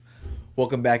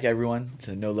Welcome back, everyone, to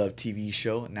the No Love TV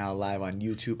show, now live on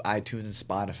YouTube, iTunes, and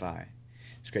Spotify.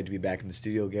 It's great to be back in the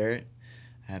studio, Garrett.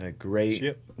 I had a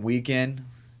great weekend.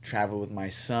 Traveled with my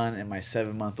son and my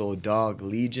 7-month-old dog,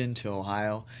 Legion, to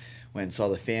Ohio. Went and saw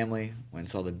the family, went and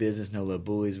saw the business, No Love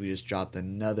Bullies. We just dropped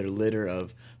another litter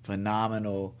of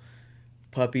phenomenal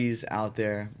puppies out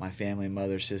there. My family,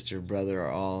 mother, sister, brother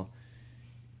are all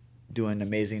doing an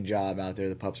amazing job out there.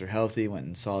 The pups are healthy. Went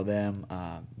and saw them.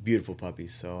 Beautiful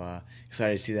puppies. So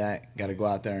excited to see that. Got to go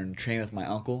out there and train with my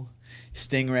uncle,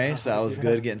 Stingray. So that was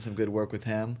good, getting some good work with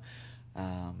him.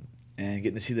 And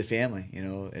getting to see the family. You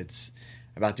know, it's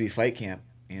about to be fight camp.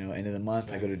 You know, end of the month.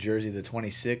 Right. I go to Jersey the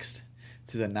 26th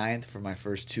to the 9th for my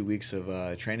first 2 weeks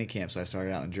of training camp. So I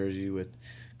started out in Jersey with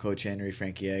Coach Henry,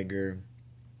 Frankie Edgar,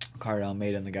 Carter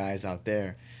Almeida, and the guys out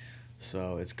there.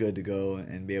 So it's good to go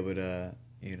and be able to,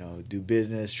 you know, do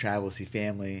business, travel, see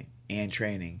family, and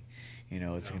training. You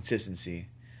know, it's consistency.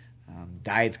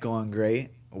 Diet's going great.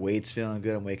 Weight's feeling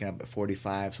good. I'm waking up at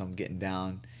 45, so I'm getting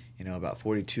down, you know, about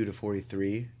 42 to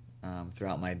 43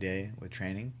 throughout my day with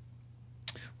training.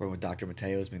 Working with Dr.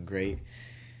 Mateo has been great.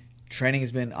 Training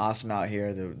has been awesome out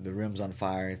here. The room's on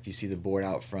fire. If you see the board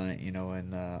out front, you know,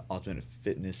 in the Ultimate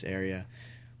Fitness area,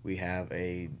 we have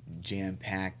a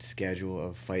jam-packed schedule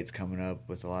of fights coming up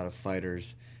with a lot of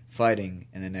fighters fighting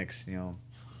in the next, you know,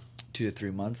 2 to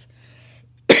 3 months.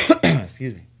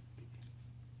 Excuse me.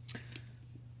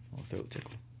 Little throat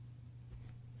tickle.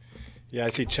 Yeah, I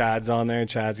see Chad's on there.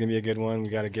 Chad's gonna be a good one. We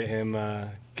got to get him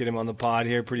on the pod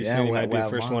here pretty soon. He might be the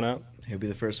first one up. He'll be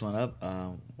the first one up.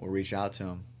 We'll reach out to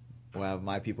him. We'll have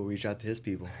my people reach out to his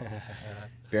people.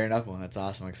 Bare Knuckle, that's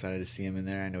awesome. I'm excited to see him in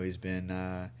there. I know he's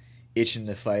been itching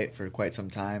to fight for quite some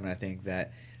time, and I think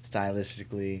that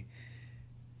stylistically,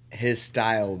 his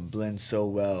style blends so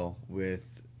well with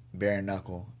Bare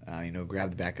Knuckle. You know,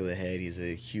 grab the back of the head. He's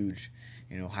a huge,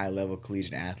 you know, high-level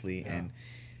collegiate athlete, and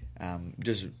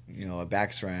just, you know, a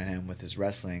backstory on him with his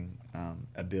wrestling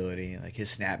ability. Like, his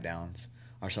snap downs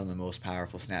are some of the most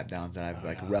powerful snap downs that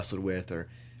I've wrestled with or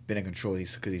been in control.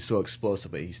 Because he's so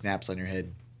explosive, but he snaps on your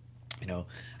head. You know,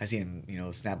 I've seen him, you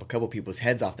know, snap a couple people's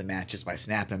heads off the mat just by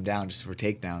snapping them down just for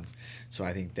takedowns. So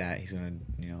I think that he's going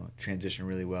to, you know, transition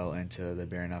really well into the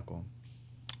bare knuckle.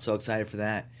 So excited for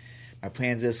that. My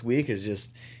plans this week is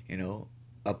just, you know,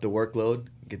 up the workload,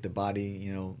 get the body,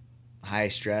 you know, high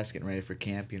stress, getting ready for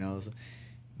camp, you know, so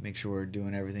make sure we're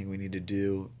doing everything we need to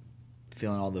do,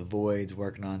 filling all the voids,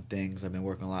 working on things. I've been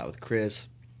working a lot with Chris.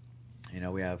 You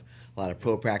know, we have a lot of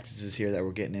pro practices here that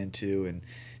we're getting into and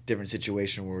different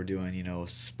situations where we're doing, you know,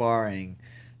 sparring,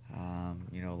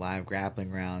 you know, live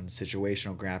grappling rounds,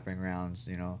 situational grappling rounds,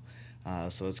 you know.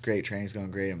 So it's great. Training's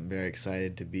going great. I'm very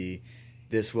excited to be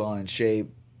this well in shape.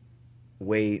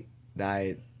 Weight,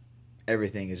 diet,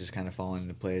 everything is just kind of falling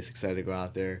into place. Excited to go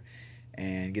out there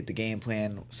and get the game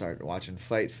plan. Start watching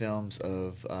fight films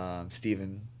of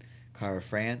Stephen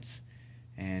Kara-France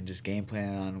and just game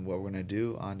plan on what we're going to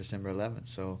do on December 11th.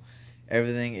 So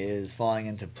everything is falling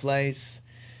into place.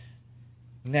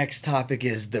 Next topic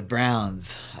is the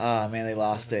Browns. Man, they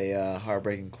lost a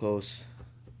heartbreaking close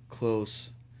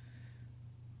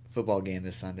football game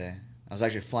this Sunday. I was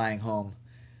actually flying home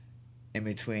in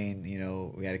between, you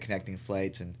know, we had connecting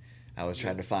flights, and I was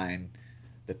trying to find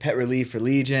the pet relief for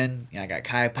Legion. You know, I got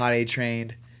Kai potty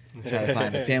trained, trying to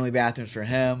find the family bathrooms for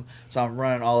him. So I'm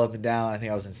running all up and down. I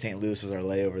think I was in St. Louis was our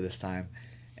layover this time,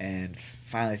 and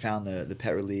finally found the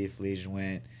pet relief. Legion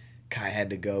went. Kai had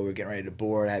to go. We were getting ready to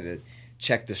board. I had to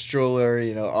check the stroller,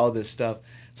 you know, all this stuff.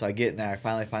 So I get in there. I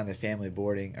finally find the family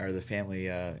boarding or the family,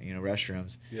 you know,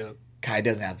 restrooms. Yep. Kai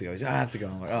doesn't have to go. He's like, I have to go.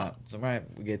 I'm like, oh. So, all right,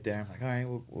 we get there. I'm like, all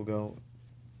right, we'll go.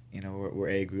 You know, we're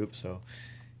A group, so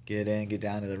get in, get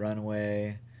down to the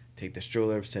runway, take the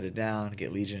stroller, set it down,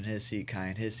 get Legion in his seat, Kai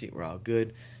in his seat. We're all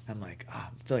good. I'm like, I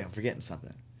feel like I'm forgetting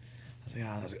something.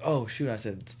 I was like, oh, shoot. I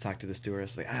said to talk to the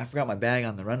stewardess, like, I forgot my bag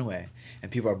on the runway. And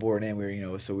people are boarding in. We were, you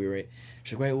know, so we were,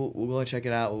 she's like, wait, we'll go and check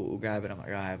it out. We'll grab it. I'm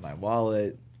like, I have my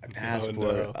wallet, my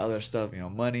passport, other stuff, you know,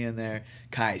 money in there,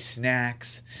 Kai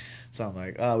snacks. So I'm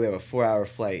like, oh, we have a 4-hour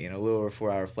flight, you know, a little over a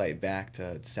 4-hour flight back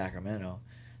to Sacramento.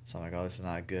 So I'm like, oh, this is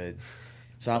not good.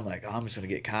 So I'm like, oh, I'm just going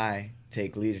to get Kai,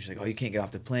 take Legion. She's like, oh, you can't get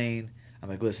off the plane. I'm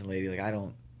like, listen, lady, like,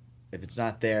 if it's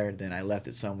not there, then I left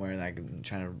it somewhere, and I'm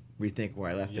trying to rethink where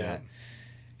I left it at.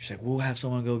 She's like, we'll have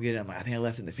someone go get it. I'm like, I think I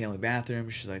left it in the family bathroom.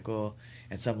 She's like, oh.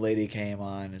 And some lady came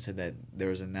on and said that there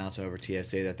was an announcement over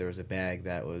TSA that there was a bag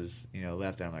that was, you know,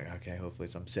 left there. I'm like, okay, hopefully.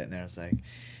 So I'm sitting there. It's like,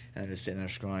 and I'm just sitting there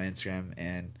scrolling on Instagram,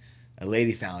 and a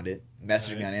lady found it,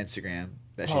 messaged me on Instagram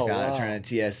that she found it, turned in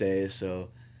TSA. So,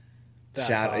 That's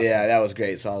awesome. Yeah, that was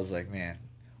great. So I was like, man,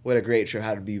 what a great trip,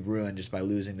 how to be ruined just by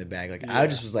losing the bag. Like, I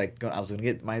just was like, I was going to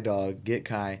get my dog, get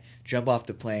Kai, jump off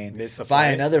the plane, buy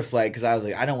another flight, because I was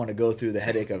like, I don't want to go through the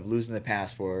headache of losing the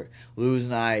passport, losing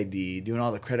the ID, doing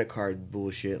all the credit card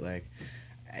bullshit, like,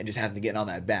 and just having to get on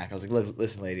that back. I was like, look,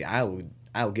 listen, lady, I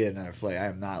will get another flight. I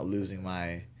am not losing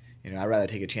my, I'd rather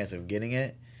take a chance of getting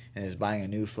it and just buying a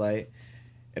new flight.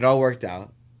 It all worked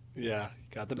out. Yeah,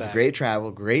 got the bag. It was great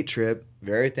travel, great trip.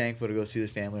 Very thankful to go see the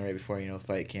family right before,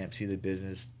 fight camp, see the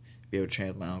business, be able to train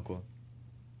with my uncle.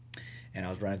 And I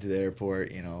was running through the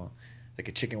airport, like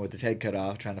a chicken with his head cut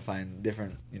off, trying to find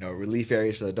different, relief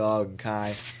areas for the dog and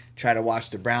Kai. Try to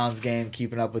watch the Browns game,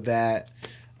 keeping up with that.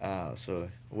 So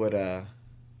what a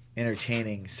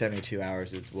entertaining 72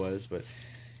 hours it was. But,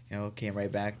 came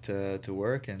right back to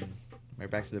work and right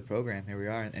back to the program. Here we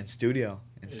are in studio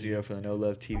for the No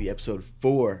Love TV episode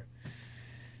 4.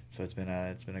 So it's been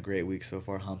a great week so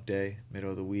far. Hump day, middle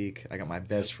of the week. I got my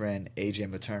best friend AJ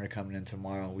Materna coming in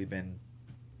tomorrow. We've been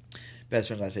best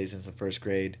friends, I say, since the first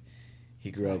grade.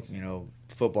 He grew up,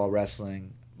 football,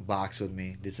 wrestling, boxed with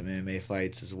me, did some MMA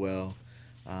fights as well.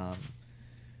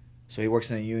 So he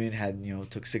works in a union. Had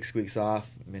took 6 weeks off.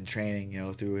 Been training,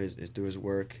 through his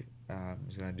work.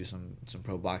 He's going to do some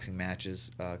pro boxing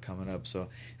matches coming up. So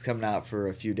he's coming out for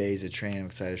a few days to train. I'm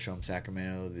excited to show him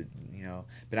Sacramento.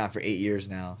 Been out for 8 years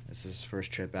now. This is his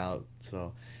first trip out.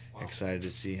 So excited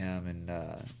to see him and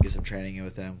get some training in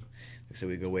with him. Like I said,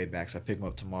 we go way back. So I pick him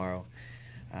up tomorrow.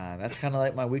 That's kind of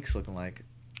like my week's looking like.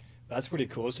 That's pretty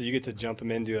cool. So you get to jump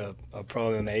him into a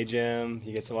pro MMA gym.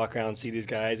 He gets to walk around and see these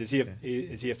guys. Is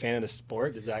he a fan of the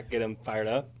sport? Does that get him fired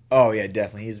up? Oh, yeah,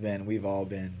 definitely. We've all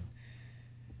been,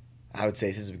 I would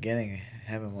say, since the beginning,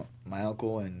 him and my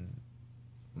uncle and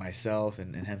myself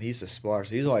and him, he used to spar.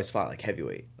 So he's always fought like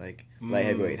heavyweight, like light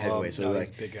heavyweight, heavyweight. So he's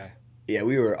a big guy. Yeah,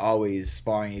 we were always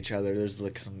sparring each other. There's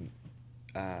like some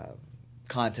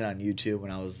content on YouTube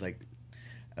when I was like,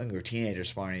 I think we were teenagers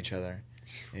sparring each other,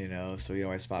 So he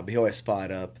always fought, but he always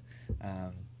fought up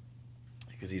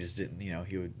because he just didn't,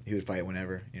 he would fight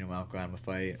whenever, my uncle got him a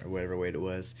fight or whatever weight it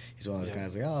was. He's one of those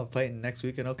guys like, oh, I'm fighting next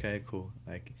weekend. Okay, cool.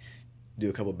 Like, do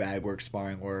a couple bag work,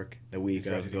 sparring work the week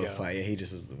of to go fight. Yeah, he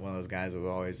just was one of those guys that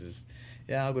always is,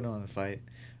 I'll go down and fight.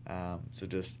 So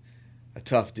just a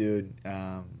tough dude.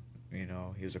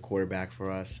 He was a quarterback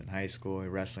for us in high school, a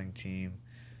wrestling team.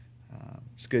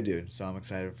 It's a good dude. So I'm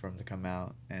excited for him to come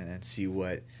out and see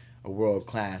what a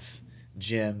world-class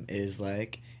gym is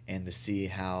like and to see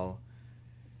how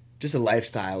just a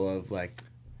lifestyle of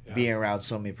being around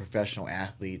so many professional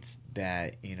athletes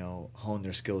that, hone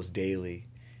their skills daily.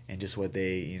 And just what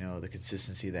they, the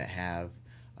consistency that have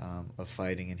of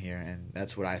fighting in here. And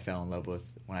that's what I fell in love with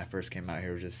when I first came out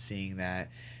here, was just seeing that,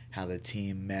 how the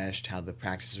team meshed, how the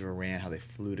practices were ran, how they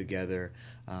flew together,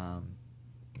 how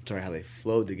they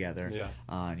flowed together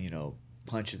on,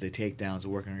 punches, the takedowns,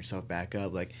 working yourself back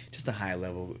up, like just a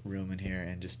high-level room in here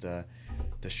and just the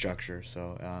structure.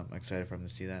 So I'm excited for him to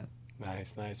see that.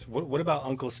 Nice. What about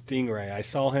Uncle Stingray? I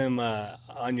saw him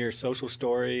on your social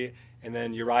story, and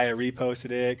then Uriah reposted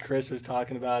it. Chris was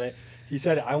talking about it. He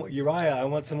said, Uriah, I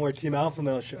want some more Team Alpha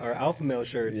Male Alpha Male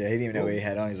shirts. Yeah, he didn't even know what he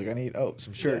had on. He's like, I need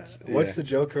some shirts. Yeah. What's the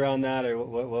joke around that, or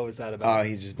what was that about?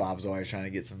 Oh, Bob's always trying to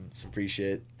get some free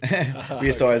shit. We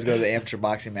used to always go to the amateur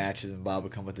boxing matches, and Bob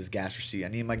would come with his gas receipt. I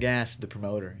need my gas, the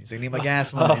promoter. He's like, I need my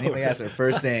gas money. I need my gas money.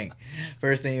 First thing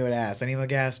he would ask, I need my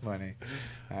gas money.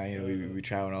 We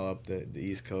traveled all up the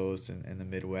East Coast and the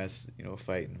Midwest,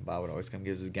 fighting. Bob would always come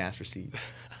give us his gas receipts.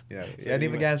 I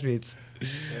need my gas receipts.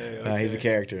 Hey, okay. He's a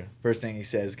character. First thing he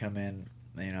says, come in.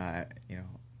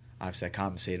 Obviously I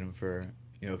compensate him for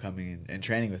coming and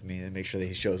training with me and make sure that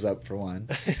he shows up for one.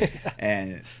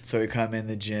 And so we come in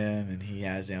the gym and he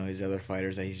has his other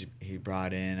fighters that he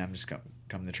brought in. I'm just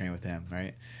coming to train with him,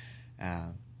 right?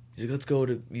 He's like, let's go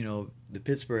to the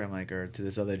Pittsburgh. I'm like, or to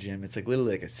this other gym. It's like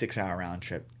literally like a 6-hour round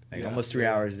trip, almost 3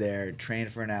 hours there. Train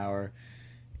for an hour,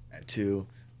 to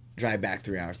drive back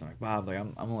 3 hours. I'm like, Bob,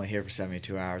 I'm only here for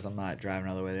 72 hours. I'm not driving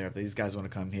all the way there. If these guys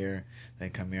want to come here, they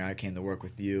come here. I came to work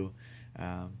with you,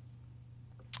 So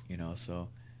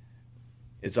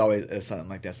it's always something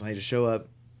like that. So I just show up,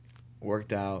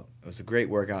 worked out. It was a great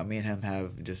workout. Me and him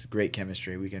have just great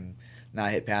chemistry. We can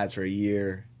not hit pads for a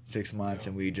year, 6 months,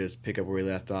 and we just pick up where we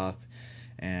left off.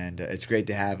 And it's great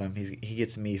to have him. He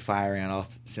gets me firing on all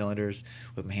cylinders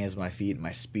with my hands, my feet, and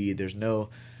my speed. There's no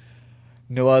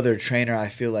other trainer I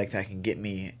feel like that can get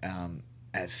me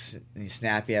as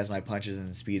snappy as my punches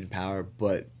and speed and power,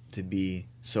 but to be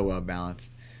so well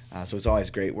balanced. So it's always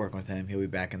great working with him. He'll be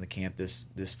back in the camp this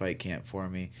fight camp for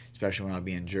me, especially when I'll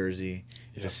be in Jersey.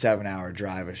 It's a 7-hour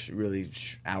drive,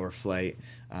 hour flight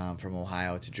from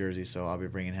Ohio to Jersey. So I'll be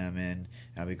bringing him in, and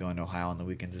I'll be going to Ohio on the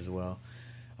weekends as well.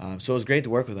 So it's great to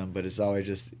work with him, but it's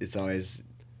always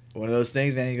one of those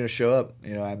things, man. You're gonna show up. I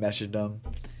messaged him,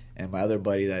 and my other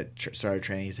buddy that started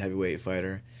training, he's a heavyweight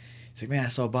fighter. He's like, man, I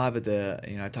saw Bob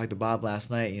I talked to Bob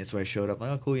last night, so I showed up. I'm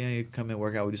like, oh, cool, you can come in,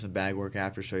 work out. We'll do some bag work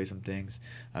after, show you some things.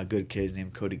 A good kid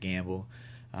named Cody Gamble,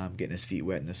 getting his feet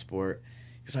wet in the sport.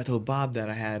 Because I told Bob that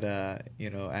I had a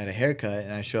haircut,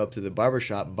 and I show up to the barber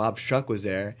shop, and Bob Shuck was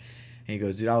there. And he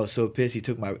goes, dude, I was so pissed. He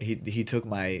took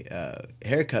my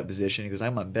haircut position. He goes, I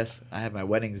have my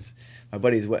buddy's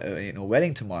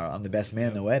wedding tomorrow. I'm the best man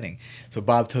in the wedding. So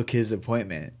Bob took his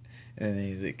appointment. And then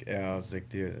he's like, I was like,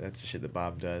 dude, that's the shit that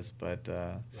Bob does. But,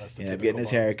 getting his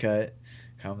haircut,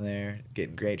 come there,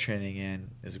 getting great training in.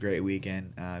 It was a great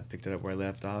weekend. Picked it up where I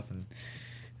left off, and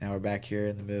now we're back here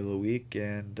in the middle of the week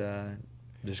and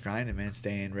just grinding, man,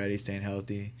 staying ready, staying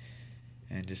healthy,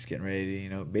 and just getting ready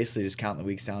to, basically just counting the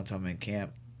weeks down until I'm in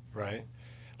camp. Right.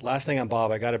 Last thing on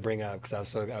Bob I got to bring up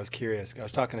because I was curious. I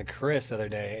was talking to Chris the other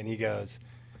day, and he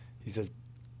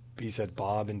said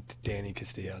Bob and Danny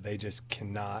Castillo, they just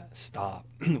cannot stop.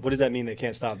 What does that mean they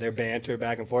can't stop? Their banter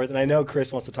back and forth. And I know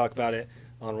Chris wants to talk about it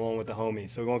on Rolling with the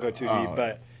Homies, so we won't go too deep,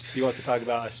 but he wants to talk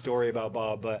about a story about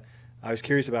Bob. But I was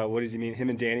curious about what does he mean? Him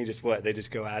and Danny just what? They just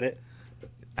go at it?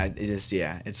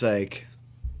 It's like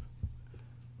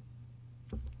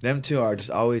them two are just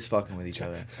always fucking with each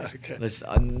other. Okay.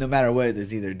 Listen, no matter what,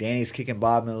 there's either Danny's kicking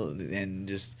Bob and then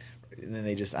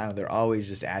they just, I don't know, they're always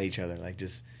just at each other.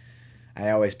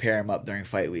 I always pair them up during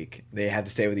fight week. They have to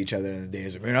stay with each other, and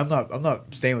Danny's like, man, I'm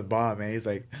not staying with Bob, man. He's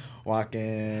like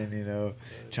walking,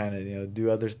 trying to, do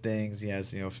other things. He has,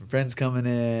 some friends coming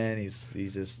in.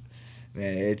 He's just,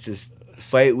 man, it's just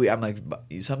fight week. I'm like,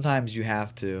 sometimes you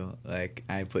have to,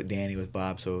 I put Danny with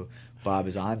Bob, so Bob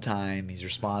is on time. He's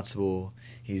responsible.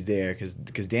 He's there because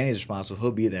Danny's responsible.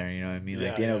 He'll be there. You know what I mean?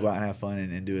 Danny will go out and have fun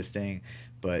and do his thing,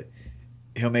 but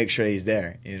he'll make sure he's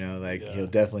there. He'll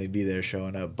definitely be there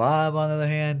showing up. Bob, on the other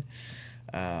hand,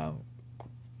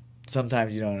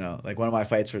 sometimes you don't know. One of my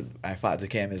fights I fought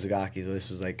Takaya Mizugaki, so this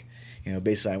was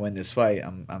basically I win this fight,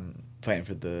 I'm fighting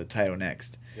for the title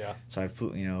next. Yeah. So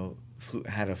I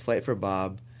had a flight for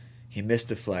Bob. He missed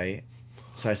the flight.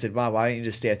 So I said, Bob, why don't you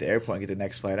just stay at the airport and get the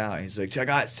next flight out? And he's like, I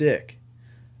got sick.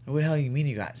 What the hell you mean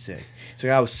you got sick? He's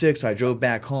like, I was sick, so I drove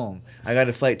back home. I got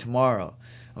a flight tomorrow.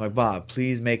 I'm like, Bob,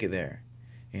 please make it there.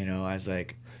 I was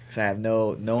like, because I have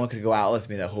no one could go out with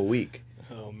me that whole week.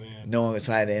 Oh, man. No one,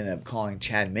 so I had to end up calling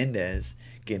Chad Mendez,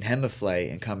 getting him a flight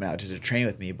and coming out just to train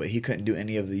with me, but he couldn't do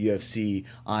any of the UFC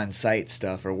on-site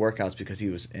stuff or workouts because he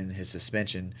was in his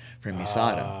suspension from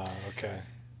USADA. Okay.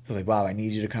 So I was like, Bob, I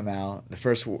need you to come out. The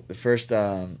first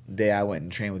day I went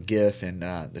and trained with Giff and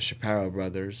the Shapiro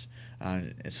brothers,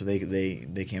 and so they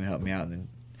came and helped me out, and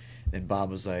then Bob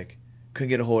was like, couldn't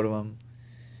get a hold of him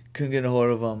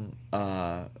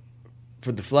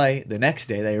for the flight the next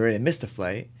day. They already missed the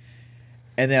flight.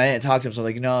 And then I didn't talk to him, so I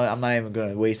was like, I'm not even going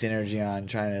to waste energy on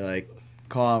trying to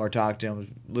call him or talk to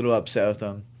him. A little upset with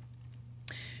him.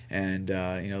 And,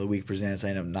 the week presents, I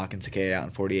ended up knocking Takei out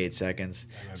in 48 seconds.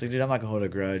 It's like, dude, I'm not going to hold a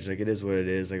grudge. It is what it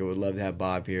is. I would love to have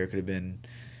Bob here. Could have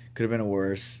been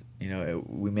worse.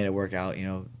 We made it work out.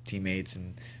 Teammates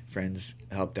and friends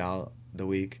helped out the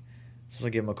week. So I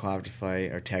give him a call after the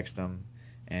fight or text him.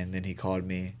 And then he called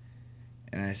me.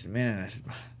 And I said, man,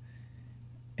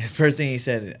 the first thing he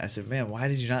said, I said, man, why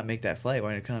did you not make that flight?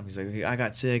 Why didn't you come? He's like, I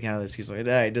got sick and all this. He's like,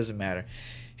 it doesn't matter.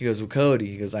 He goes, well,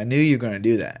 Cody, I knew you were going to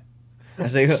do that.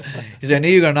 He's like, I knew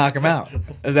you were going to knock him out.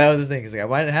 That was his thing. He's like,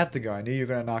 well, I didn't have to go. I knew you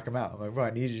were going to knock him out. I'm like, bro,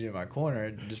 I need you in my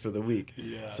corner just for the week.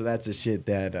 Yeah. So that's the shit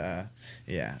that,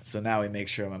 So now we make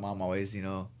sure my mom always,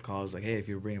 calls hey, if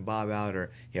you're bringing Bob out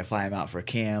or fly him out for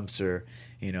camps or,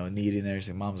 needing there.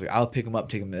 So mom's like, I'll pick him up,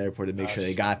 take him to the airport to make sure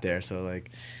they got there. So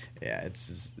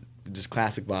it's just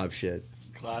classic Bob shit.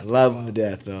 Classic Love Bob. him to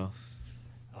death though.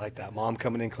 I like that. Mom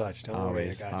coming in clutch. Don't worry.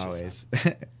 I got always.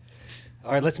 You,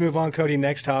 all right, let's move on, Cody.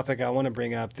 Next topic I want to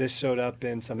bring up. This showed up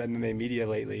in some MMA media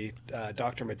lately.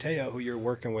 Dr. Mateo, who you're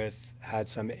working with, had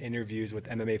some interviews with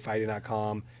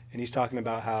MMAfighting.com, and he's talking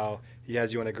about how he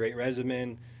has you on a great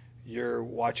regimen. You're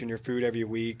watching your food every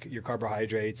week, your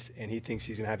carbohydrates, and he thinks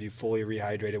he's going to have you fully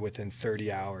rehydrated within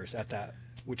 30 hours at that,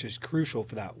 which is crucial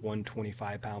for that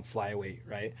 125-pound flyweight,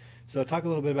 right? So talk a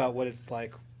little bit about what it's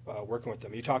like working with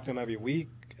him. You talk to him every week,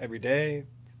 every day,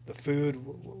 the food.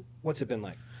 What's it been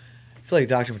like? I feel like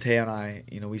Dr. Mateo and I,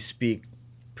 we speak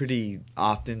pretty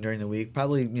often during the week,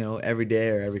 probably, every day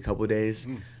or every couple of days.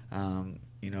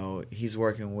 he's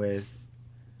working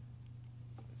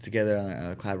together on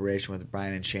a collaboration with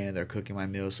Brian and Shannon. They're cooking my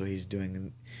meals, so he's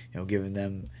doing, giving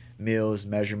them meals,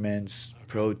 measurements,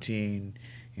 protein,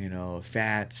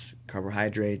 fats,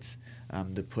 carbohydrates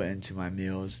to put into my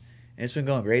meals. And it's been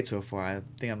going great so far. I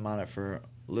think I'm on it for a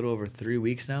little over 3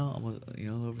 weeks now, almost,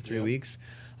 over 3 weeks.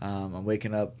 I'm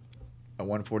waking up at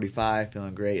 145,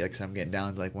 feeling great. Like I said, I'm getting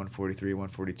down to like 143,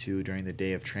 142 during the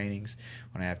day of trainings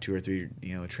when I have 2 or 3,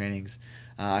 trainings.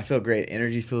 I feel great.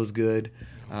 Energy feels good.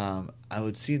 I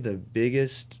would see the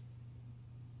biggest,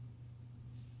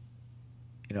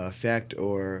 effect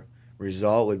or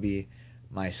result would be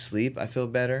my sleep. I feel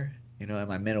better, and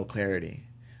my mental clarity.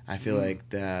 I feel like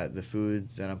the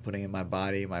foods that I'm putting in my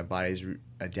body's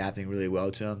adapting really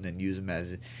well to them, and use them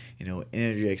as,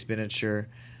 energy expenditure.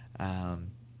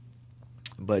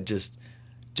 But just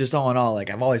all in all, like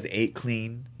I've always ate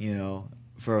clean,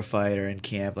 for a fight or in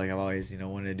camp. Like I've always,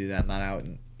 wanted to do that. I'm not out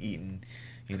and eating,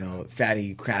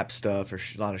 fatty crap stuff or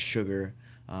a lot of sugar.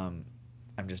 I'm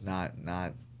just not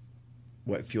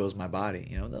what fuels my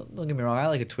body. Don't get me wrong. I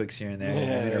like a Twix here and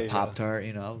there, or Pop-Tart.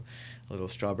 A little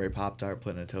strawberry Pop-Tart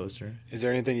put in a toaster. Is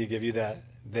there anything they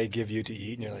give you to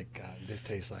eat, and you're like, God, this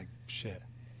tastes like shit?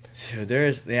 So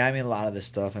a lot of this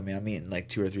stuff. I mean, I'm eating like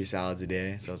 2 or 3 salads a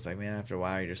day, so it's like, man, after a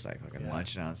while, you're just like fucking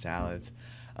munching on salads.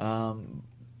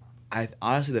 I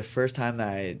honestly, the first time that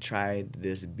I tried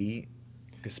this beet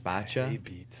gazpacho, I hate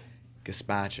beets.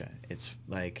 Gazpacho, it's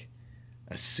like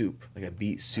a soup, like a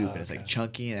beet soup, and it's like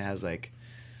chunky, and it has like,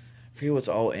 I forget what's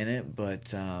all in it,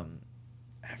 but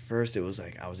at first it was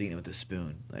like I was eating it with a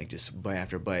spoon, like just bite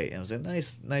after bite, and it was a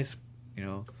nice,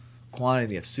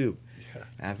 quantity of soup. Yeah.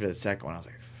 After the second one, I was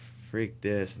like, freak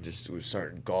this, and just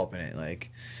started gulping it.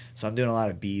 Like, so I'm doing a lot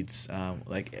of beets.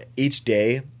 Like each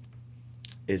day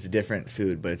is a different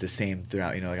food, but it's the same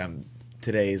throughout.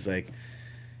 Today's like,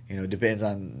 depends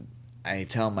on. I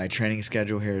tell them my training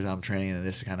schedule. Here's how I'm training, and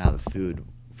this is kind of how the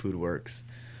food works.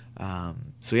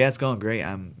 So yeah, it's going great.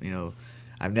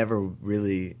 I've never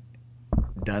really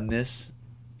done this,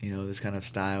 this kind of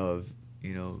style of,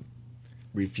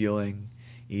 refueling,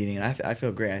 eating. And I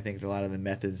feel great. I think a lot of the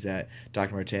methods that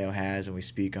Dr. Mateo has and we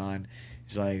speak on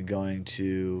is only going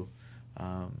to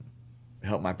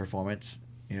help my performance,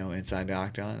 inside the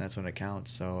octagon. That's when it counts.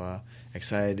 So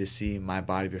excited to see my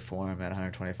body perform at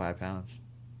 125 pounds.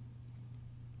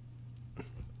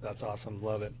 That's awesome.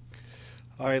 Love it.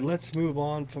 All right, let's move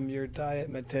on from your diet,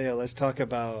 Mateo. Let's talk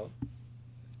about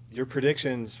your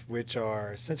predictions, which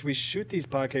are, since we shoot these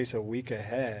podcasts a week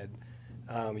ahead,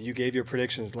 you gave your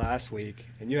predictions last week,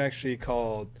 and you actually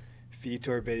called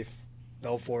Vitor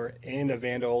Belfort and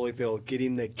Evander Holyfield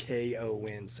getting the KO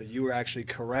win. So you were actually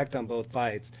correct on both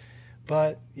fights.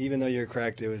 But even though you're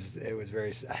correct, it was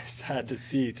very sad to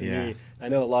see to me. I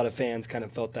know a lot of fans kind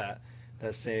of felt that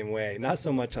same way. Not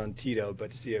so much on Tito, but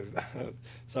to see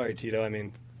sorry, Tito, I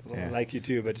mean, I like you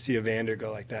too, but to see Evander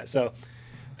go like that. So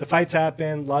the fights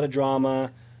happen, a lot of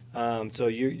drama. So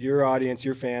your audience,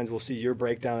 your fans will see your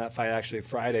breakdown of that fight actually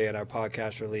Friday at our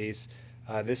podcast release.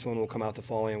 This one will come out the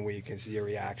following week and see your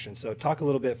reaction. So talk a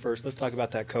little bit first. Let's talk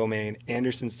about that co-main,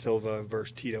 Anderson Silva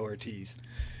versus Tito Ortiz.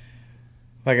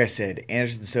 Like I said,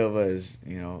 Anderson Silva is,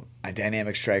 a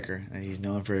dynamic striker. He's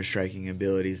known for his striking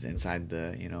abilities inside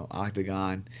the,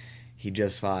 octagon. He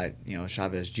just fought,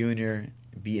 Chavez Jr.,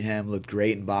 beat him, looked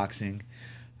great in boxing.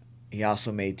 He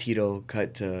also made Tito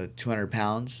cut to 200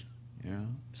 pounds,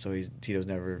 So Tito's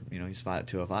never, he's fought at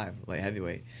 205, light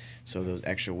heavyweight. So those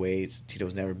extra weights,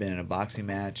 Tito's never been in a boxing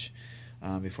match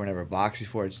before, never boxed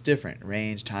before. It's different.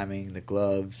 Range, timing, the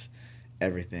gloves,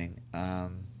 everything.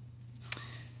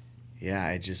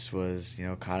 I just was,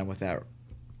 caught him with that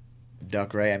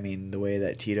duck right. I mean, the way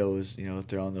that Tito was,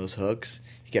 throwing those hooks,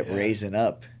 he kept raising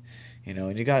up,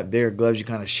 and you got bigger gloves, you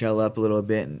kind of shell up a little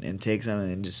bit and take some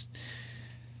and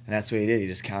that's what he did. He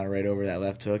just countered right over that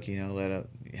left hook,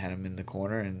 had him in the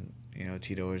corner, and,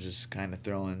 Tito was just kind of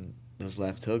throwing those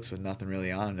left hooks with nothing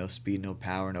really on him, no speed, no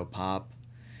power, no pop,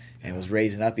 and was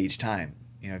raising up each time.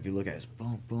 If you look at his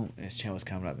boom, boom, and his chin was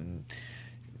coming up, and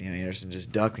Anderson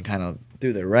just ducked and kind of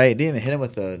threw the right. Didn't even hit him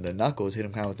with the knuckles, hit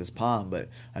him kind of with his palm, but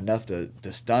enough to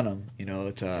stun him,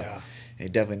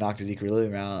 It definitely knocked his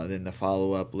equilibrium out. And then the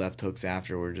follow-up left hooks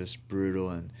after were just brutal.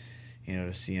 And,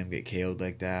 to see him get KO'd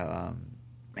like that,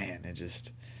 man, it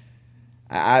just...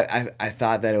 I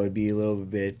thought that it would be a little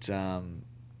bit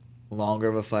longer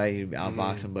of a fight. He'd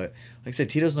outbox him, but like I said,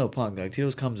 Tito's no punk. Like,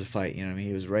 Tito's comes to fight,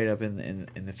 He was right up in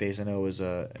the face. I know it was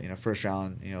a, first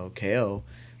round, KO,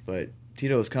 but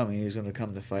Tito was coming. He was going to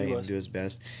come to fight and do his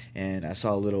best. And I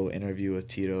saw a little interview with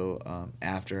Tito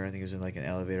after. I think it was in like an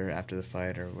elevator after the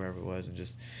fight or wherever it was, and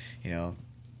just,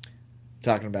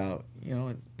 talking about,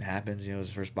 it happens,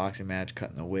 his first boxing match,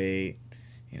 cutting the weight,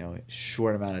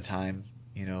 short amount of time,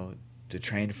 to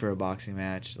train for a boxing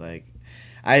match. Like,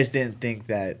 I just didn't think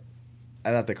that. I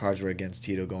thought the cards were against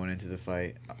Tito going into the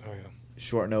fight. Oh yeah.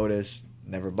 Short notice,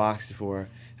 never boxed before.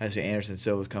 As to Anderson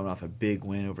Silva was coming off a big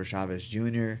win over Chavez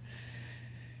Jr.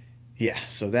 Yeah,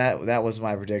 so that was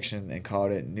my prediction and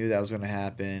called it. Knew that was going to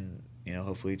happen.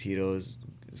 Hopefully Tito is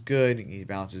good. He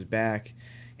bounces back.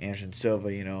 Anderson Silva,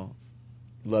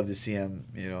 love to see him.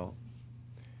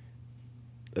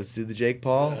 Let's do the Jake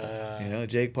Paul.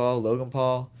 Jake Paul, Logan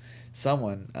Paul.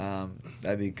 Someone,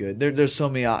 that'd be good. There's so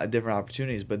many different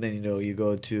opportunities, but then you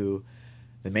go to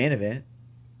the main event.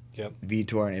 Yep.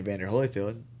 Vitor and Evander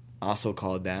Holyfield also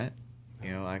called that.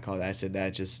 I said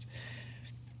that just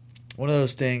one of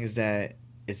those things that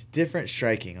it's different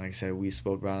striking. Like I said, we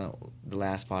spoke about it the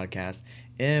last podcast.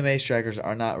 MMA strikers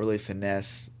are not really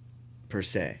finesse per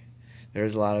se.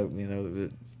 There's a lot of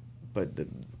but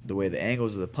the way the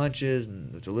angles of the punches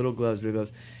and the little gloves, big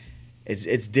gloves.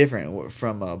 It's different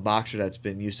from a boxer that's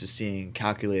been used to seeing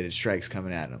calculated strikes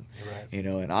coming at him. Right.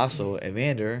 And also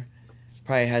Evander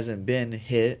probably hasn't been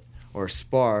hit or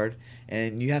sparred,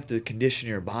 and you have to condition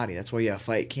your body. That's why you have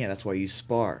fight camp. That's why you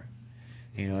spar.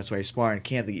 That's why you spar in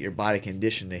camp to get your body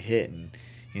conditioned to hit. And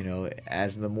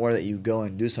as the more that you go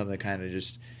and do something, kind of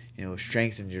just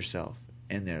strengthens yourself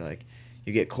in there. Like,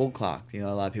 you get cold clocked. A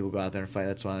lot of people go out there and fight.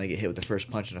 That's why they get hit with the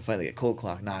first punch in a fight. They get cold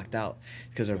clocked, knocked out,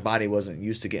 because their body wasn't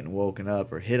used to getting woken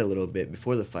up or hit a little bit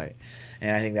before the fight.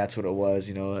 And I think that's what it was.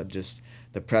 Just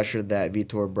the pressure that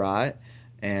Vitor brought,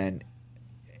 and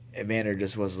Evander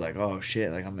just was like, oh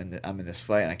shit, like I'm in this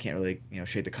fight, and I can't really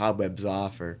shake the cobwebs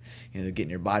off, or getting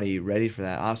your body ready for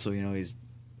that. Also, he's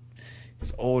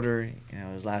older.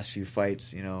 His last few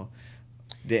fights,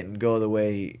 didn't go the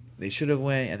way they should have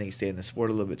went. I think he stayed in the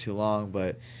sport a little bit too long,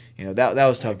 but that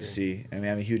was tough to see. I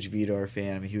mean, I'm a huge Vitor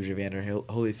fan. I'm a huge Evander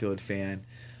Holyfield fan.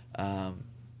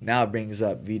 Now it brings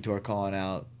up Vitor calling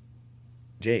out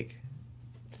Jake.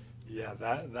 Yeah,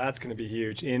 that's going to be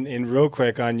huge. And real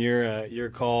quick on your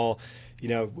call,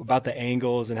 about the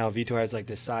angles and how Vitor has like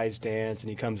this side stance and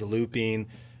he comes looping.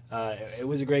 It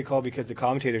was a great call because the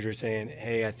commentators were saying,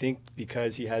 hey, I think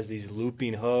because he has these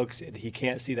looping hooks, he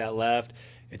can't see that left.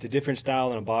 It's a different style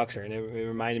than a boxer. And it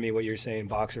reminded me of what you were saying,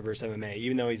 boxer versus MMA.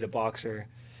 Even though he's a boxer,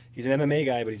 he's an MMA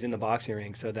guy, but he's in the boxing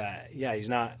ring. So that, he's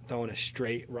not throwing a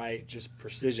straight right, just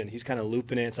precision. He's kind of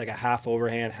looping it. It's like a half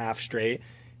overhand, half straight.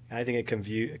 And I think it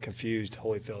confused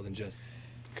Holyfield and just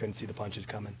couldn't see the punches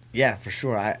coming. Yeah, for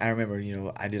sure. I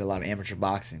remember, I did a lot of amateur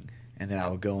boxing. And then I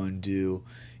would go and do,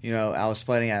 I was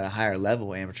fighting at a higher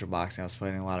level amateur boxing. I was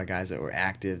fighting a lot of guys that were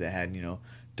active that had,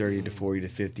 30 to 40 to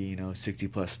 50, 60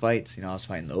 plus fights. I was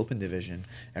fighting the open division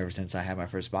ever since I had my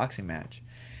first boxing match.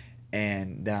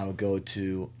 And then I would go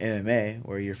to MMA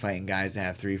where you're fighting guys that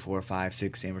have 3, 4, 5,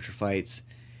 6 amateur fights.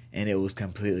 And it was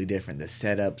completely different. The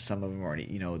setup, some of them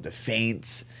weren't, the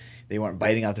feints, they weren't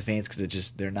biting out the feints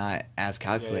because they're not as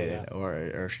calculated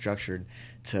or structured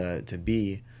to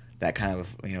be that kind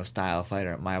of style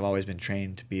fighter. I've always been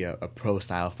trained to be a pro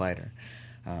style fighter.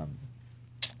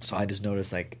 So I just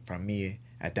noticed, like, from me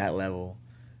at that level,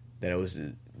 that it was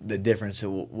the difference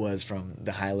was from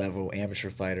the high level amateur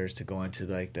fighters to going to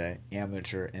like the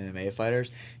amateur MMA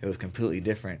fighters. It was completely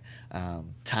different.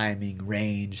 Timing,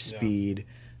 range, speed,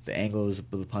 the angles of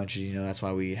the punches. That's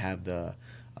why we have the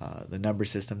number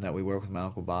system that we work with my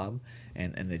Uncle Bob,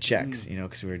 and the checks.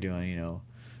 Because we were doing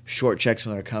short checks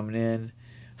when they're coming in,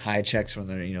 high checks when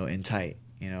they're in tight.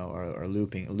 Or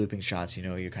looping shots.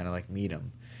 You kind of like meet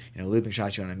them. Looping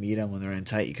shots, you want to meet them. When they're in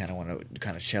tight, you kind of want to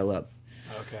kind of shell up.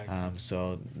 Okay.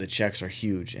 So the checks are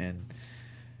huge, and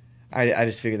I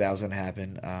just figured that was going to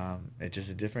happen. It's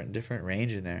just a different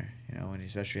range in there, when you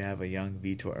especially have a young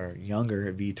Vitor or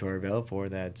younger Vitor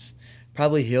Belfort that's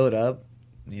probably healed up,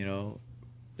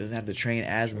 doesn't have to train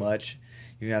as much.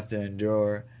 You have to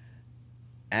endure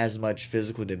as much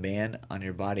physical demand on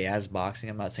your body as boxing.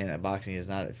 I'm not saying that boxing is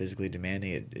not physically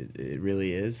demanding. It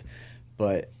really is,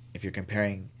 but if you're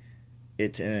comparing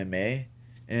it to MMA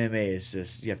is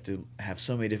just, you have to have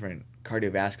so many different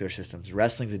cardiovascular systems.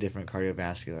 Wrestling's a different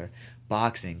cardiovascular.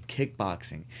 Boxing,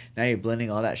 kickboxing. Now you're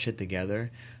blending all that shit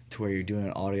together to where you're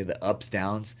doing all of the ups,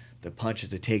 downs, the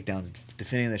punches, the takedowns,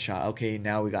 defending the shot. Okay,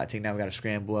 now we got to takedown. We got to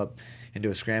scramble up and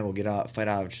do a scramble, fight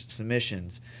out of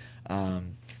submissions.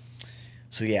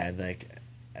 So yeah, like,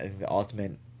 I think the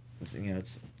ultimate,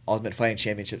 it's Ultimate Fighting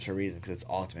Championships for a reason, because it's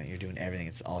ultimate. You're doing everything.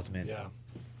 It's ultimate. Yeah.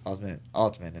 Ultimate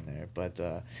in there. But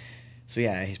so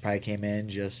yeah, he probably came in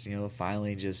just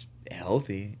finally just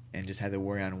healthy and just had to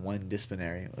worry on one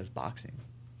disciplinary. It was boxing.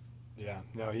 Yeah,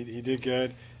 no, he did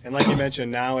good. And like you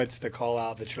mentioned, now it's the call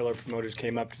out. The Triller promoters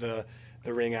came up to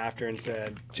the ring after and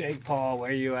said, Jake Paul,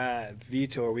 where you at?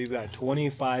 Vitor, we've got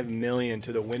 $25 million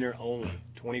to the winner only.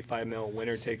 25 mil,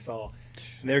 winner takes all.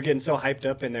 And they were getting so hyped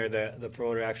up in there that the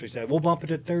promoter actually said, we'll bump it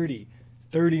to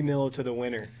 30 mil to the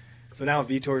winner. So now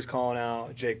Vitor's calling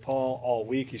out Jake Paul all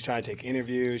week. He's trying to take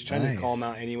interviews, trying to call him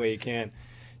out any way he can.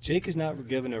 Jake is not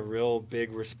given a real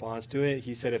big response to it.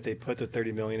 He said if they put the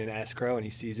 $30 million in escrow and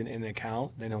he sees it in an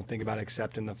account, they don't think about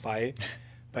accepting the fight.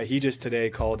 But he just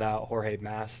today called out Jorge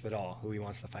Masvidal, who he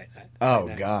wants to fight at. Oh,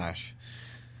 next. gosh.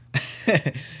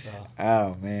 So,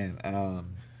 oh, man.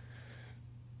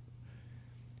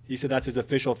 he said that's his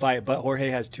official fight, but Jorge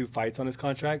has 2 fights on his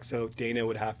contract, so Dana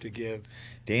would have to give.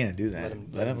 Dana, do that.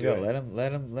 Let him go.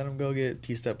 Let him go get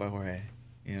pieced up by Jorge.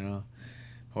 You know,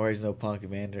 Jorge's no punk,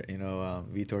 Evander. You know,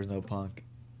 Vitor's no punk.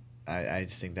 I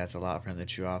just think that's a lot for him to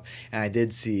chew off. And I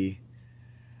did see.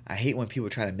 I hate when people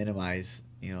try to minimize,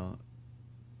 you know,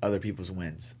 other people's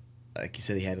wins. Like he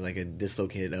said, he had like a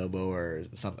dislocated elbow or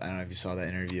something. I don't know if you saw that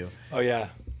interview. Oh yeah.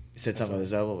 He said something about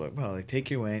his elbow. But, bro, like take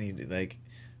your win.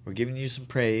 We're giving you some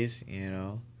praise. You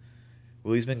know,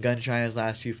 Willie's been gun shy in his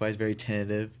last few fights, very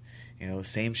tentative. You know,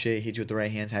 same shit. Hit you with the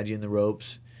right hands, had you in the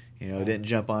ropes. You know, didn't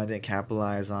jump on it, didn't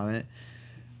capitalize on it.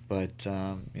 But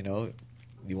you know,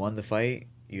 you won the fight.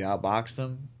 You outboxed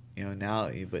him. You know now,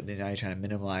 but then now you're trying to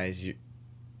minimize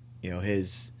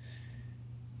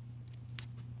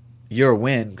your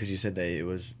win because you said that it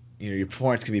was, you know, your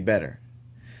performance could be better.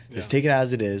 Just take it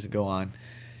as it is. Go on.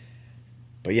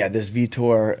 But yeah, this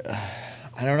Vitor,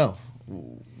 I don't know.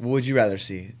 What would you rather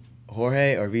see,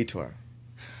 Jorge or Vitor?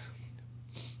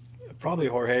 Probably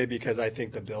Jorge, because I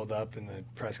think the build-up and the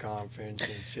press conference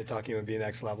and shit-talking would be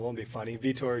next level and be funny.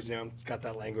 Vitor's, you know, got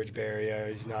that language barrier.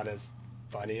 He's not as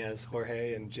funny as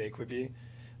Jorge and Jake would be.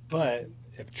 But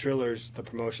if Triller's the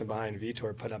promotion behind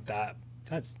Vitor put up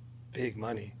that's big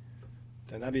money.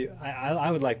 Then that'd be, I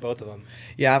would like both of them.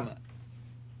 Yeah,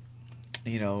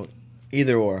 you know,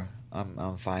 either or,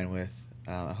 I'm fine with.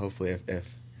 Hopefully,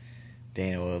 if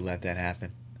Dana will let that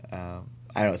happen,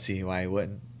 I don't see why he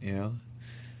wouldn't. You know.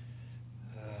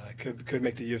 Could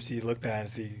make the UFC look bad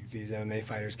if these MMA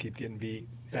fighters keep getting beat.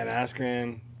 Ben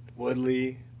Askren,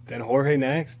 Woodley, then Jorge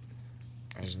next.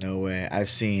 There's no way. I've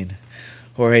seen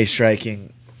Jorge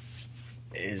striking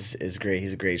is great.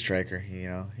 He's a great striker. He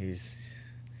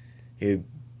would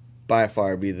by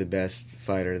far be the best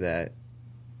fighter,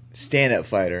 stand-up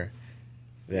fighter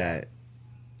that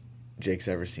Jake's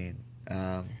ever seen.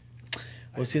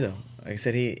 We'll see though. Like I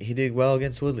said, he did well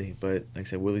against Woodley, but like I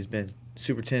said, Woodley's been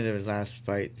super tentative his last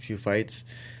few fights.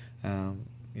 You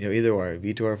know, either or.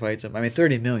 Vitor fights him. I mean,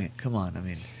 $30 million. Come on. I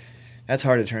mean, that's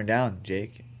hard to turn down,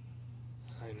 Jake.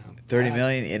 I know. $30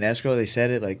 million in escrow. They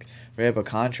said it like right up a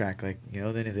contract. Like, you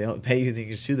know, then if they don't pay you, they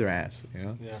can sue their ass. You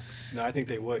know. Yeah. No, I think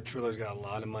they would. Triller's got a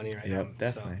lot of money right now. Yep,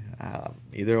 definitely. So.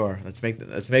 Either or. Let's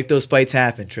make those fights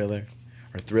happen, Triller,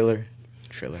 or Thriller.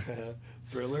 Thriller.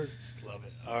 Love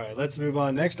it. All right, let's move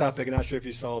on. Next topic. I'm not sure if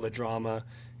you saw the drama.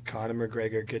 Conor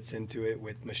McGregor gets into it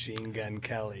with Machine Gun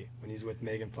Kelly when he's with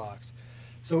Megan Fox.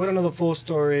 So we don't know the full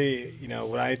story. You know,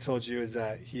 what I told you is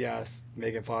that he asked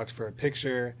Megan Fox for a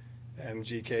picture.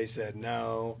 MGK said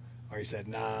no, or he said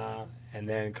nah. And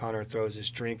then Conor throws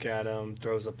his drink at him,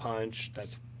 throws a punch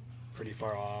that's pretty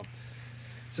far off.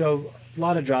 So a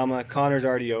lot of drama. Conor's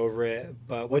already over it.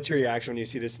 But what's your reaction when you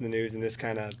see this in the news and this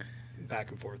kind of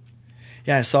back and forth?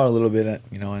 Yeah, I saw it a little bit,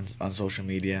 you know, on social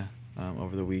media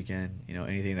over the weekend. You know,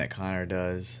 anything that Conor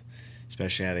does,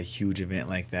 especially at a huge event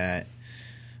like that,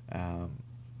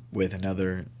 with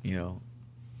another, you know,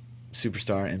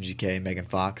 superstar, MGK, Megan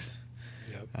Fox.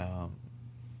 Yep.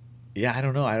 Yeah, I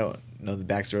don't know. I don't know the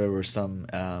backstory. There were some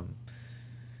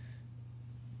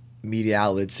media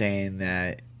outlets saying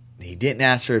that he didn't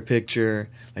ask for a picture.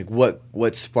 Like,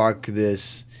 what sparked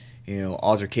this, you know,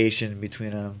 altercation between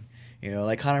them? You know,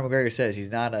 like Conor McGregor says, he's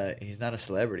not a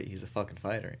celebrity. He's a fucking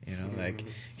fighter. You know, like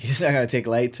he's not gonna take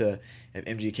light to if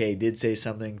MGK did say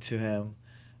something to him,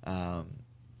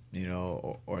 you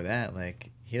know, or that. Like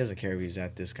he doesn't care if he's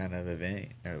at this kind of event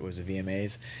or it was the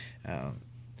VMAs.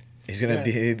 He's gonna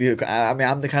be. I mean,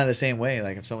 I'm the kind of the same way.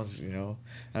 Like if someone's, you know,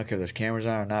 I don't care if there's cameras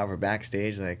on or not. If we're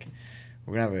backstage, like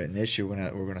we're gonna have an issue.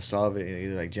 We're gonna solve it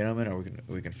either like gentlemen or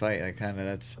we can fight. Like kind of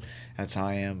that's how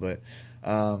I am. But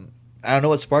I don't know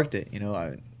what sparked it. You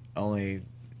know, only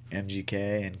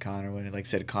MGK and Conor. When, like I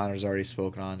said, Conor's already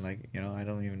spoken on. Like, you know, I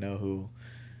don't even know who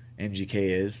MGK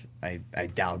is. I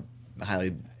doubt,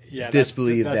 highly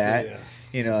disbelieve that. Yeah.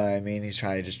 You know what I mean? He's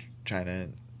trying to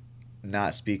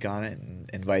not speak on it and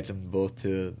invites them both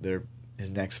to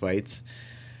his next fights.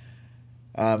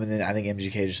 And then I think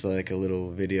MGK just like a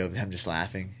little video of him just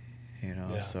laughing,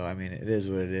 Yeah. So I mean, it is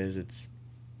what it is.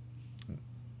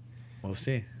 We'll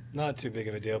see. Not too big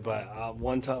of a deal, but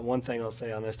one thing I'll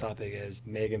say on this topic is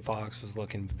Megan Fox was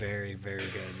looking very, very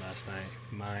good last night.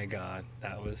 My God,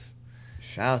 that was...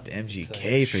 Shout out to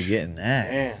MGK for getting that.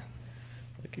 Man.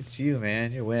 Look at you,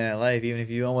 man. You're winning at life, even if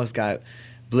you almost got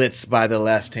blitzed by the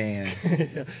left hand.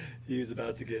 He was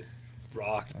about to get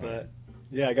rocked, but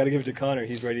yeah, I got to give it to Connor.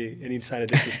 He's ready. Any sign of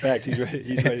disrespect, he's ready.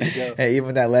 He's ready to go. Hey, even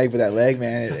with that leg,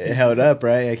 man, it held up,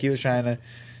 right? Like he was trying to.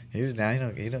 He was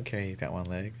down. He don't care. He's got one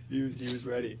leg. He was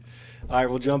ready. All right,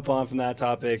 we'll jump on from that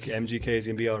topic. MGK is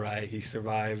gonna be all right. He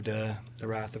survived the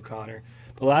wrath of Connor.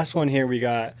 The last one here, we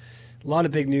got a lot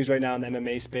of big news right now in the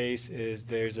MMA space. Is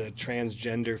there's a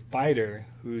transgender fighter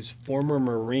who's former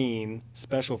Marine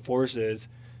Special Forces.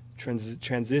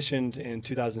 Transitioned in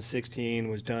 2016,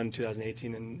 was done in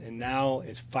 2018, and now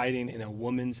is fighting in a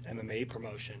women's MMA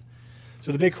promotion.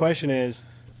 So the big question is,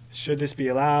 should this be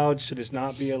allowed? Should this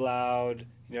not be allowed?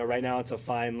 Right now it's a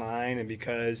fine line, and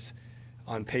because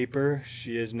on paper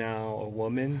she is now a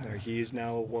woman, or he is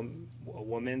now a woman,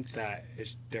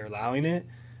 they're allowing it.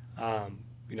 A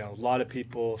lot of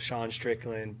people, Sean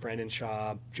Strickland, Brendan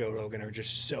Schaub, Joe Rogan, are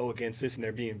just so against this, and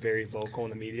they're being very vocal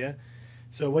in the media.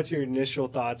 So what's your initial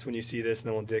thoughts when you see this, and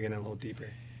then we'll dig in a little deeper?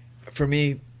 For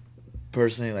me,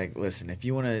 personally, like, listen, if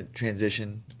you want to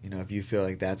transition, if you feel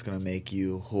like that's going to make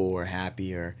you whole or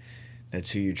happy, or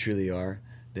that's who you truly are,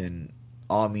 then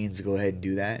all means go ahead and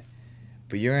do that.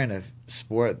 But you're in a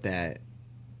sport that,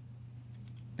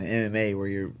 an MMA, where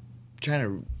you're trying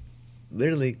to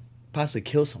literally possibly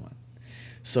kill someone.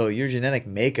 So your genetic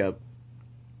makeup,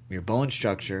 your bone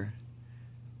structure,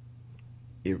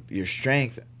 your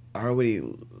strength, are already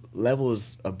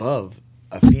levels above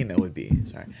a female would be.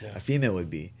 A female would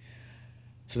be.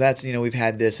 So that's, we've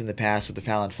had this in the past with the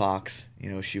Fallon Fox.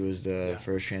 She was the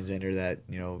first transgender that,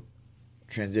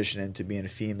 transitioned into being a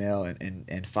female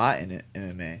and fought in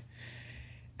MMA.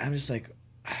 I'm just like,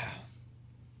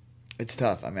 it's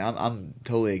tough. I mean, I'm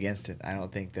totally against it. I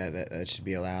don't think that should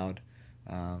be allowed.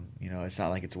 It's not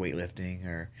like it's weightlifting,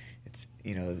 or it's,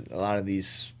 a lot of these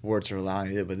sports are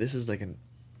allowing it, but this is like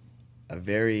a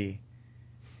very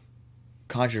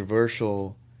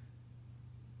controversial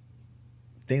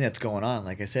thing that's going on.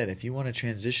 Like I said, if you want to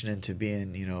transition into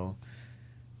being,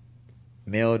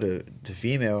 male to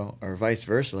female or vice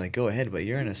versa, like, go ahead, but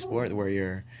you're in a sport where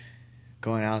you're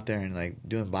going out there and like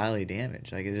doing bodily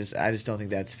damage. Like, I just don't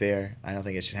think that's fair. I don't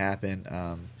think it should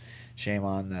happen. Shame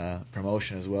on the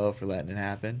promotion as well for letting it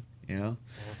happen,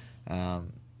 But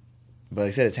like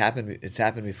I said, it's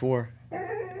happened before.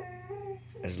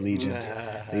 There's Legion.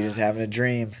 Legion's having a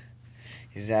dream.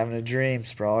 He's having a dream,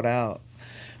 sprawled out.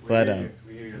 But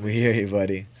we hear you,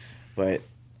 buddy. But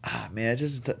man, it's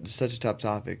just such a tough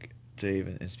topic to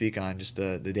even speak on. Just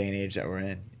the day and age that we're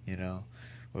in,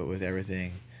 with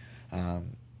everything,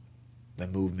 the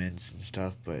movements and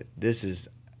stuff. But this is,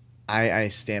 I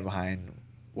stand behind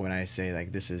when I say,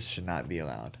 like, should not be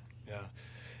allowed. Yeah,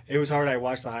 it was hard. I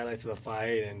watched the highlights of the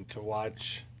fight, and to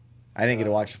watch. I didn't get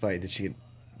to watch the fight. Did she?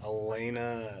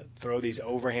 Elena throw these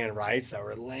overhand rights that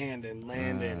were landing,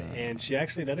 and she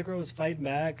actually, the other girl was fighting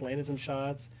back, landed some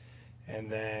shots, and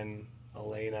then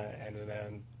Elena ended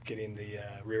up getting the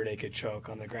rear naked choke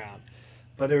on the ground.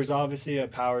 But there's obviously a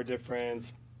power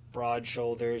difference, broad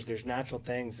shoulders. There's natural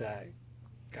things that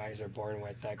guys are born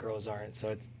with that girls aren't. So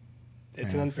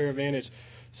it's an unfair advantage.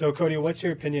 So Cody, what's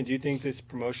your opinion? Do you think this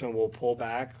promotion will pull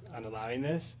back on allowing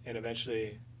this and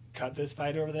eventually cut this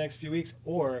fight over the next few weeks,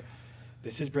 or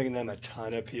this is bringing them a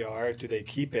ton of PR? Do they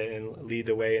keep it and lead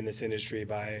the way in this industry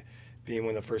by being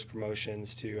one of the first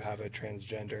promotions to have a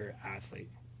transgender athlete?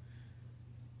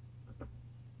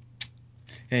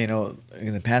 Yeah,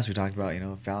 in the past we talked about,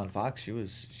 Fallon Fox. She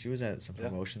was at some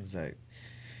promotions that,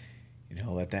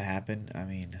 let that happen. I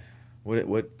mean,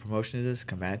 what promotion is this?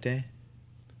 Combate?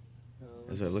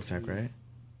 That's what it looks like, right?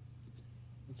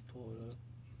 Let's pull it up.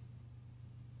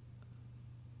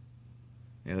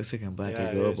 Yeah, it looks like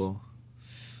Combate Global.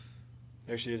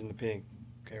 There she is in the pink.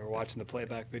 Okay, we're watching the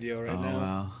playback video right now. Oh,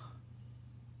 wow.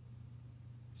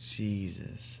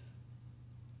 Jesus.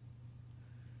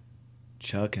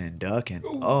 Chucking and ducking.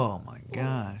 Ooh. Oh, my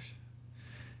gosh.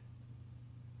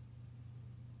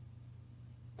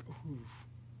 Ooh.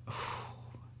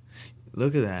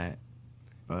 Look at that.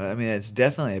 I mean, it's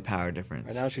definitely a power difference.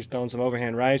 Right now she's throwing some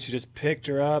overhand rights. She just picked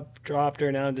her up, dropped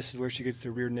her. Now this is where she gets the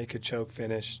rear naked choke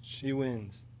finish. She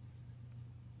wins.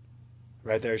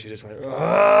 Right there, she just went,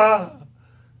 ah!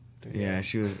 Yeah,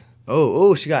 she was.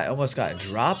 She almost got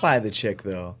dropped by the chick,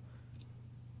 though.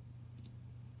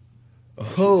 She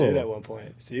did at Oh, one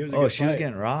point. See, it was a oh, good she was fight.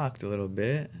 getting rocked a little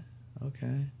bit.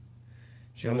 Okay.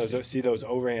 Then those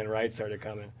overhand rights started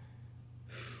coming.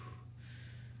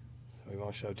 We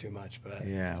won't show too much, but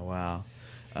Yeah, wow.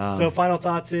 so final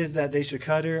thoughts is that they should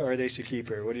cut her or they should keep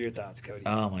her. What are your thoughts, Cody?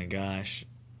 Oh my gosh.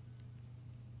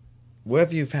 What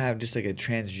if you have just like a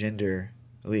transgender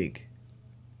league?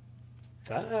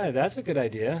 That's a good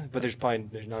idea, but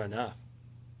there's not enough.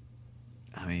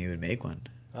 I mean, you would make one.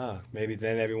 Oh, maybe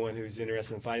then everyone who's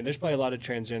interested in fighting. There's probably a lot of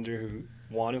transgender who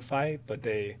want to fight, but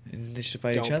they And they should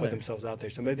fight don't each other. put themselves out there.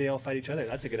 So maybe they all fight each other.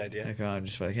 That's a good idea. Like,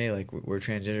 just like, hey, like we're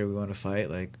transgender, we want to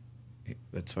fight. Like,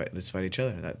 let's fight each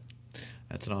other.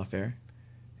 That's not fair.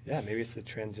 Yeah, maybe it's the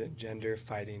Transgender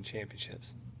Fighting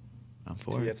Championships. I'm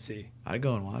for it. TFC. I'd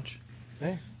go and watch.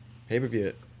 Hey. Pay-per-view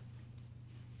it.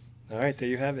 All right, there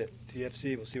you have it.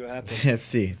 TFC. We'll see what happens.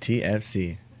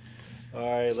 TFC. All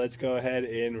right, let's go ahead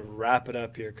and wrap it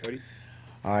up here, Cody.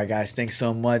 All right, guys. Thanks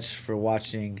so much for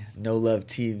watching No Love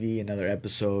TV, another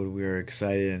episode. We're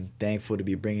excited and thankful to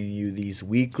be bringing you these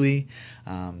weekly.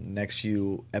 Next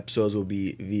few episodes will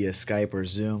be via Skype or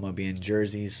Zoom. I'll be in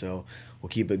Jersey, so we'll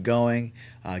keep it going.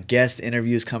 Guest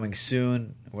interviews coming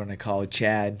soon. We're going to call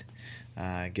Chad,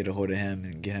 get a hold of him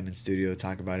and get him in studio,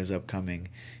 talk about his upcoming,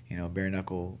 bare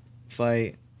knuckle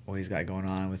fight, what he's got going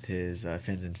on with his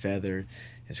Fins and Feather,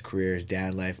 his career, his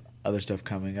dad life, other stuff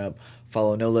coming up.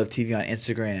 Follow No Love TV on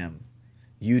Instagram,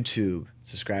 YouTube.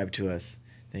 Subscribe to us.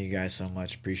 Thank you guys so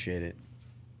much. Appreciate it.